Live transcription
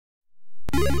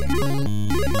It's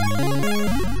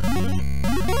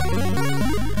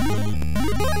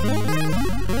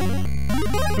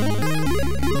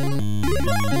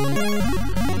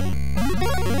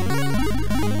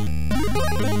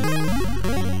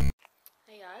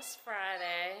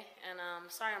Friday, and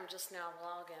sorry I'm just now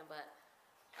vlogging, but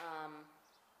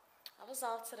I was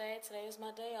off today. Today is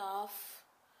my day off,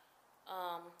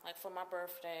 like for my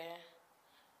birthday.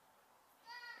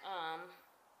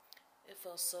 It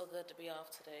feels so good to be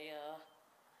off today,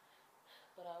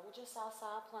 but we're just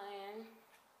outside playing.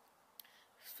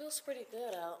 It feels pretty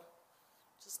good out.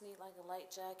 Just need like a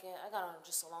light jacket. I got on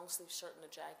just a long sleeve shirt and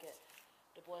a jacket.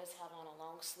 The boys have on a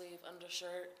long sleeve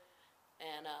undershirt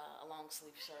and a long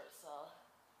sleeve shirt, so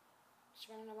just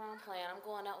running around playing. I'm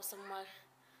going out with a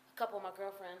couple of my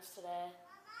girlfriends today.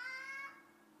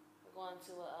 We're going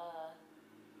to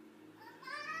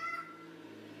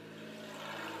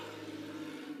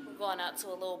out to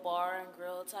a little bar and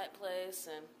grill type place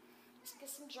and just get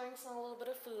some drinks and a little bit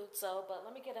of food. So, but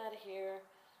let me get out of here.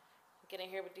 Get in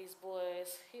here with these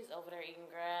boys. He's over there eating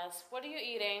grass. What are you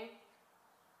eating?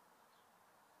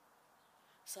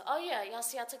 So, oh yeah, y'all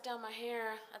see I took down my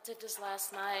hair. I did this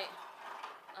last night.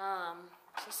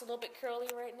 Just a little bit curly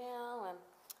right now, and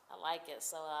I like it.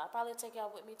 So I'll probably take it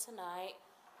out with me tonight.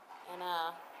 And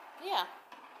yeah.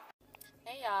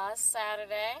 Hey y'all, it's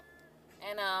Saturday,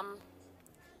 and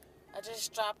I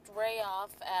just dropped Ray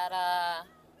off at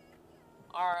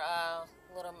our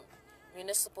little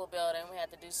municipal building. We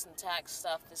had to do some tax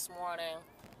stuff this morning,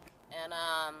 and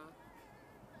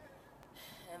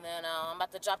then I'm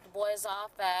about to drop the boys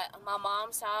off at my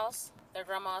mom's house, their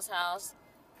grandma's house,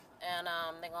 and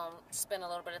they're going to spend a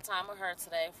little bit of time with her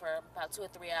today for about 2 or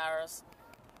 3 hours.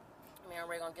 Me and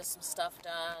Ray going to get some stuff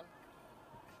done.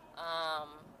 I'm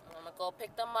going to go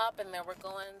pick them up, and then we're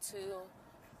going to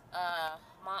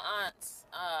my aunt's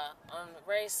on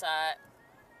Ray's side.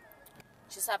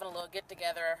 She's having a little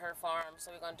get-together at her farm,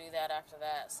 so we're going to do that after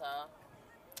that. So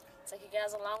take you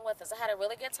guys along with us. I had a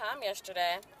really good time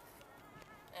yesterday.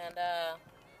 And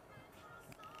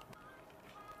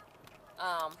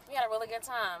we had a really good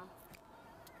time.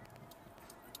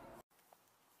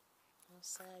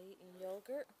 Outside eating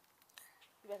yogurt.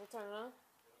 You better turn it on.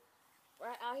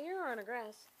 Right out here or in the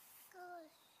grass?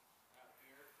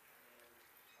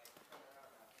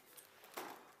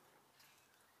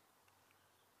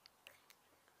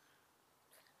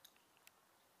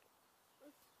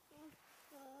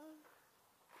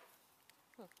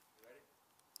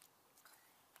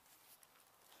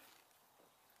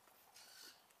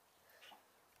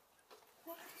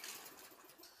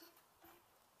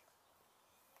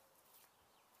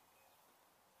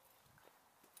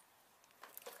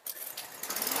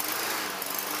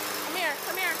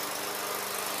 Come here.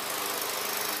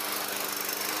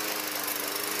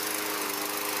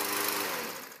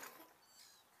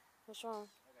 What's wrong?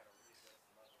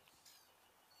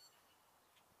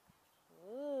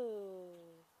 Ooh.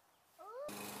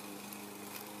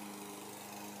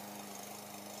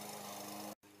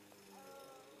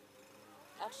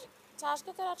 Actually, Tosh,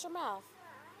 get that out your mouth.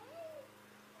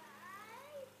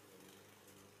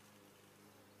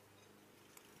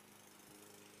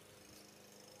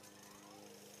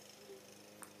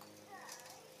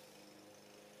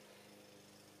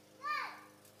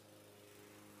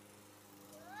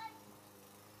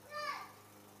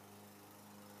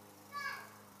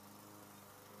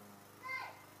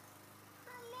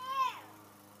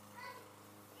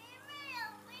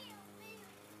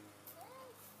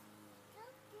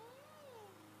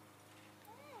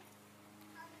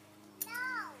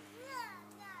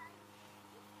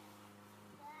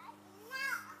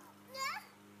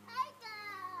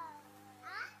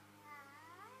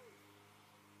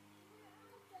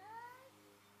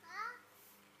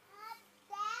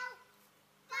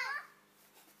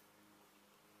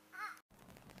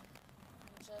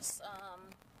 Just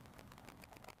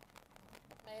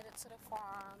made it to the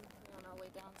farm. We're on our way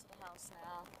down to the house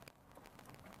now.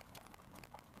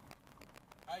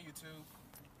 Hi, YouTube.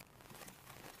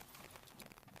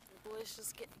 The boys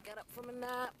just got up from a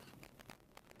nap.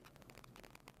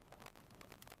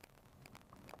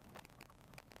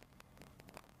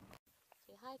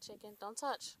 Say hi, chicken. Don't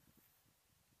touch.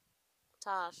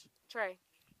 Tosh. Trey.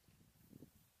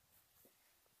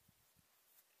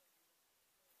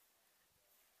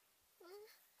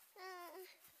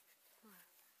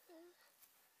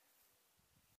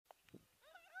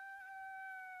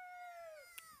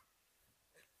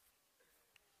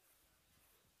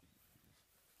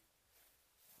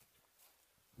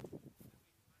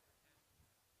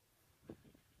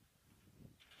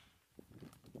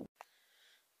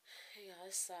 Hey y'all,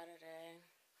 it's Saturday.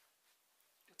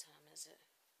 is it?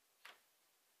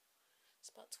 It's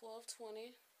about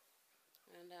 12:20,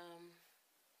 and I'm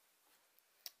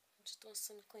just doing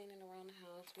some cleaning around the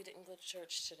house. We didn't go to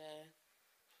church today.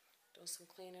 Doing some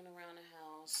cleaning around the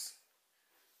house.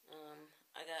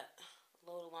 I got a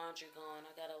load of laundry going.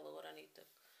 I got a load I need to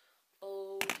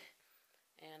fold,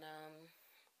 and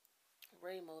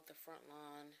Ray mowed the front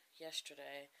lawn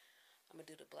yesterday. I'm gonna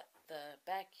do the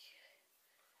backyard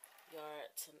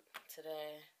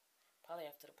today, probably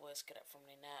after the boys get up from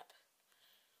their nap.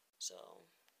 So,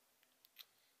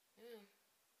 yeah,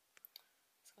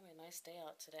 it's gonna be a nice day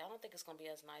out today. I don't think it's gonna be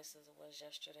as nice as it was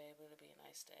yesterday, but it'll be a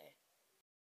nice day.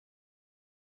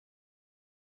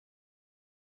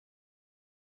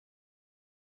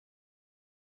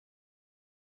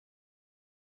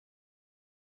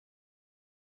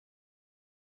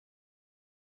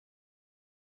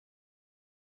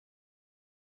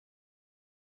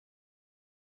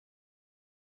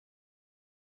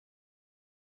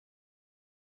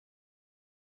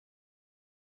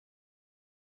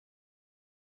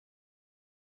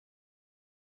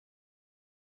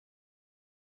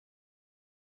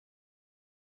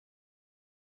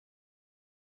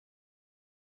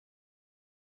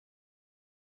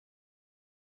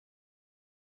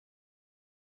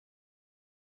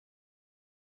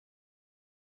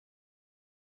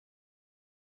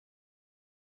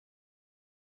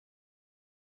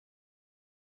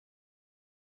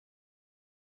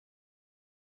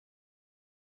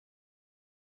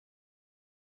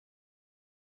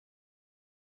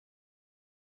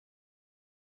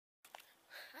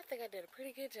 I think I did a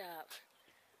pretty good job.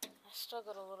 I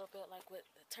struggled a little bit, like with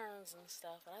the turns and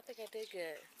stuff, but I think I did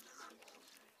good.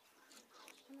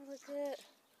 Didn't I look good?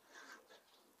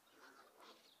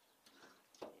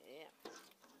 Yeah.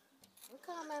 I'm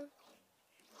coming.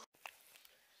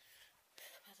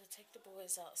 About to take the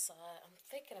boys outside. I'm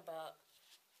thinking about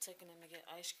taking them to get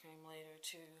ice cream later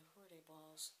too. Where are they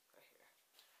balls? Right here.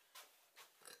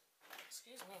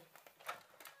 Excuse me.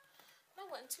 That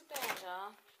wasn't too bad,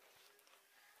 y'all.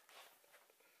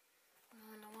 I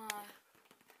don't know why.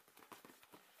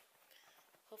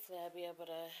 Hopefully I'll be able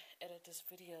to edit this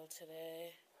video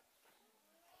today.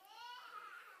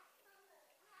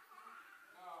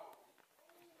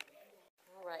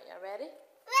 Alright, y'all ready?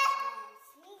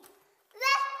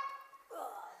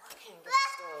 Oh, I can't get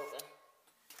this door open.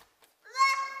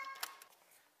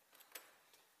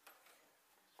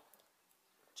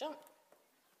 Jump.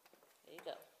 There you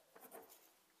go.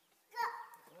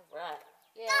 Alright.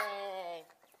 Yay.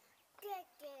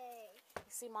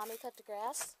 You see mommy cut the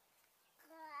grass?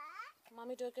 Can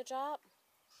mommy do a good job?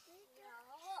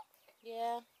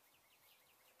 Yeah.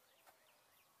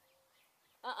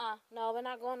 No, we're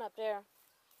not going up there.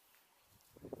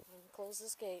 Close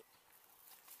this gate.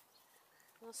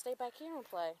 We'll stay back here and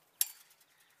play.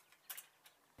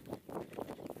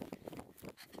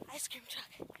 Ice cream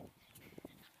truck.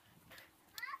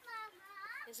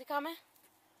 Is he coming?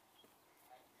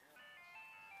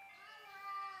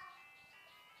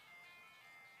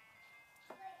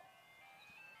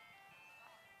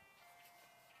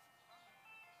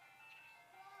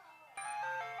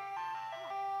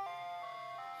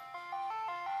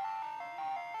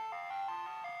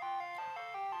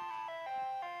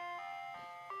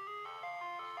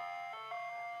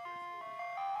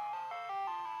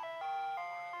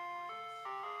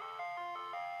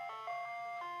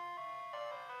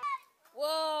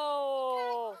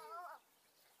 Whoa! I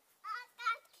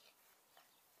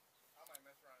might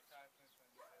mess around and tie a fence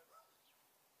underneath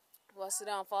this. What, sit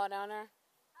down and fall down there?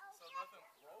 So nothing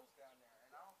rolls down there,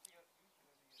 and I don't see us using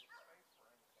any space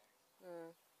for anything.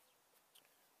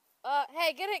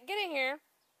 Hey, get in here.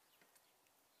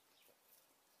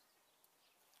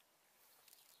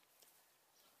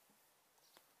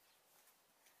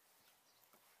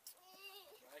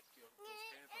 Like those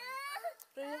pants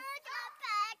Do you?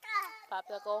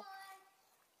 Popsicle.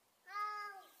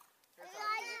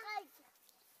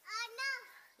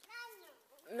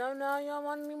 No, you don't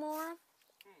want any more?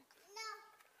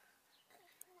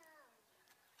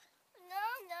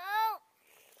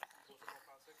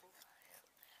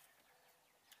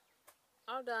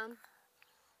 All done.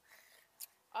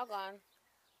 All gone.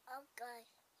 Okay.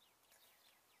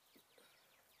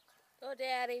 Go,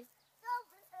 Daddy.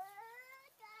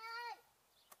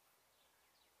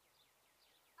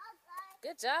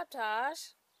 Good job,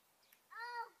 Tosh.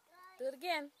 Do it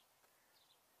again.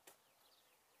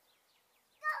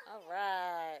 All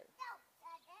right.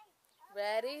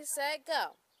 Ready, set,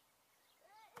 go.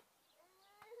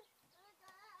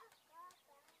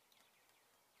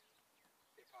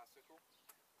 Hey, popsicle.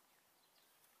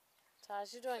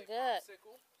 Tosh, you're doing Say good.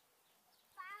 popsicle.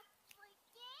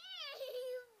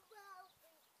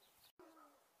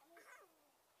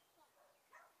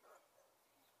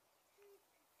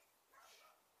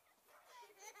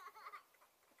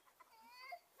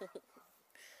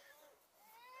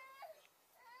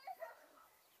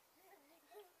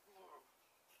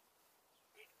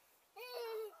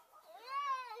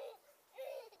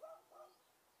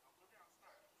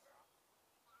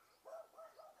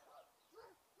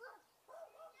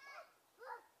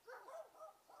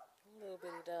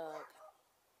 bitty dog.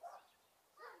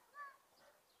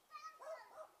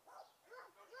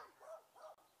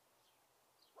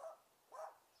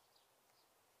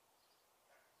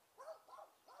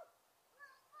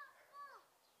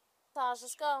 Taj,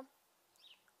 let's go.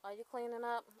 Are you cleaning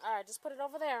up? All right, just put it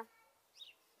over there.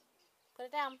 Put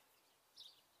it down.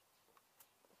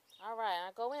 All right,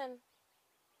 now go in.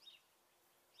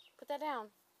 Put that down.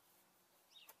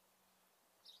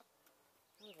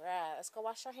 All right, let's go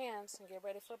wash our hands and get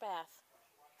ready for a bath.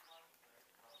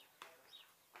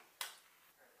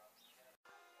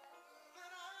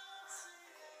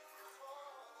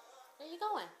 Where you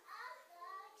going?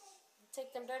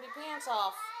 Take them dirty pants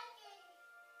off.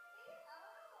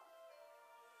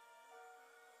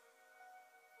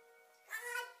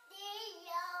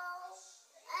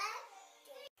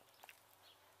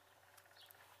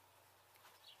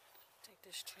 Take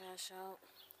this trash out.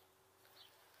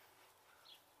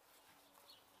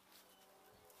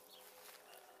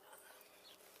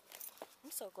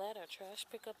 I'm so glad our trash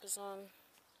pickup is on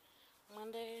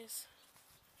Mondays.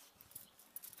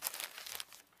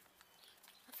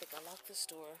 I think I locked this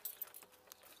door.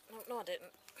 No, I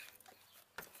didn't.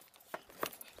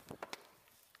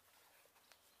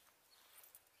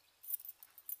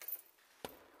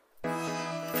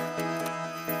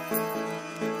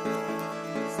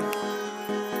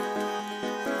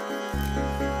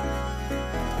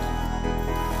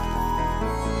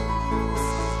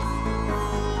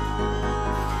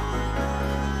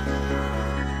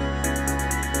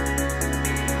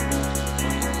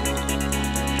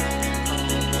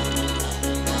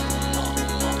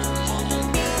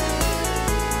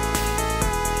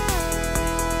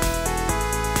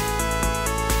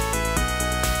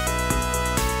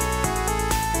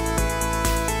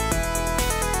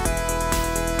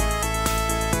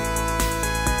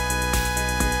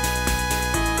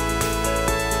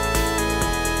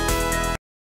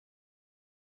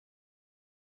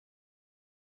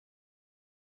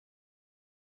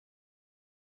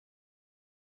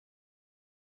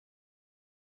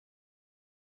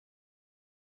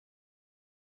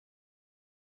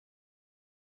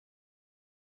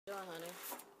 What you doing, honey?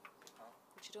 Huh?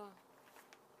 What you doing?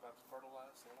 About to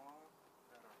fertilize the lawn.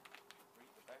 Gotta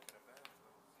read the back of the bag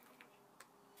though. See how much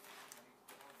I need to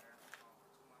put on there.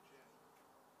 Too much in.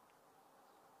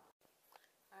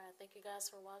 Alright, thank you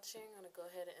guys for watching. I'm gonna go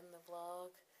ahead and end the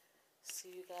vlog.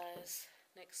 See you guys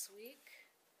next week.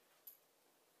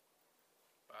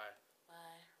 Bye.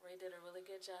 Bye. Ray did a really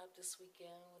good job this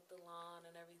weekend with the lawn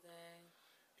and everything.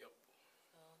 Yep.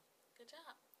 So, good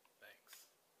job. Thanks.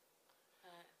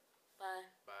 Alright. Bye.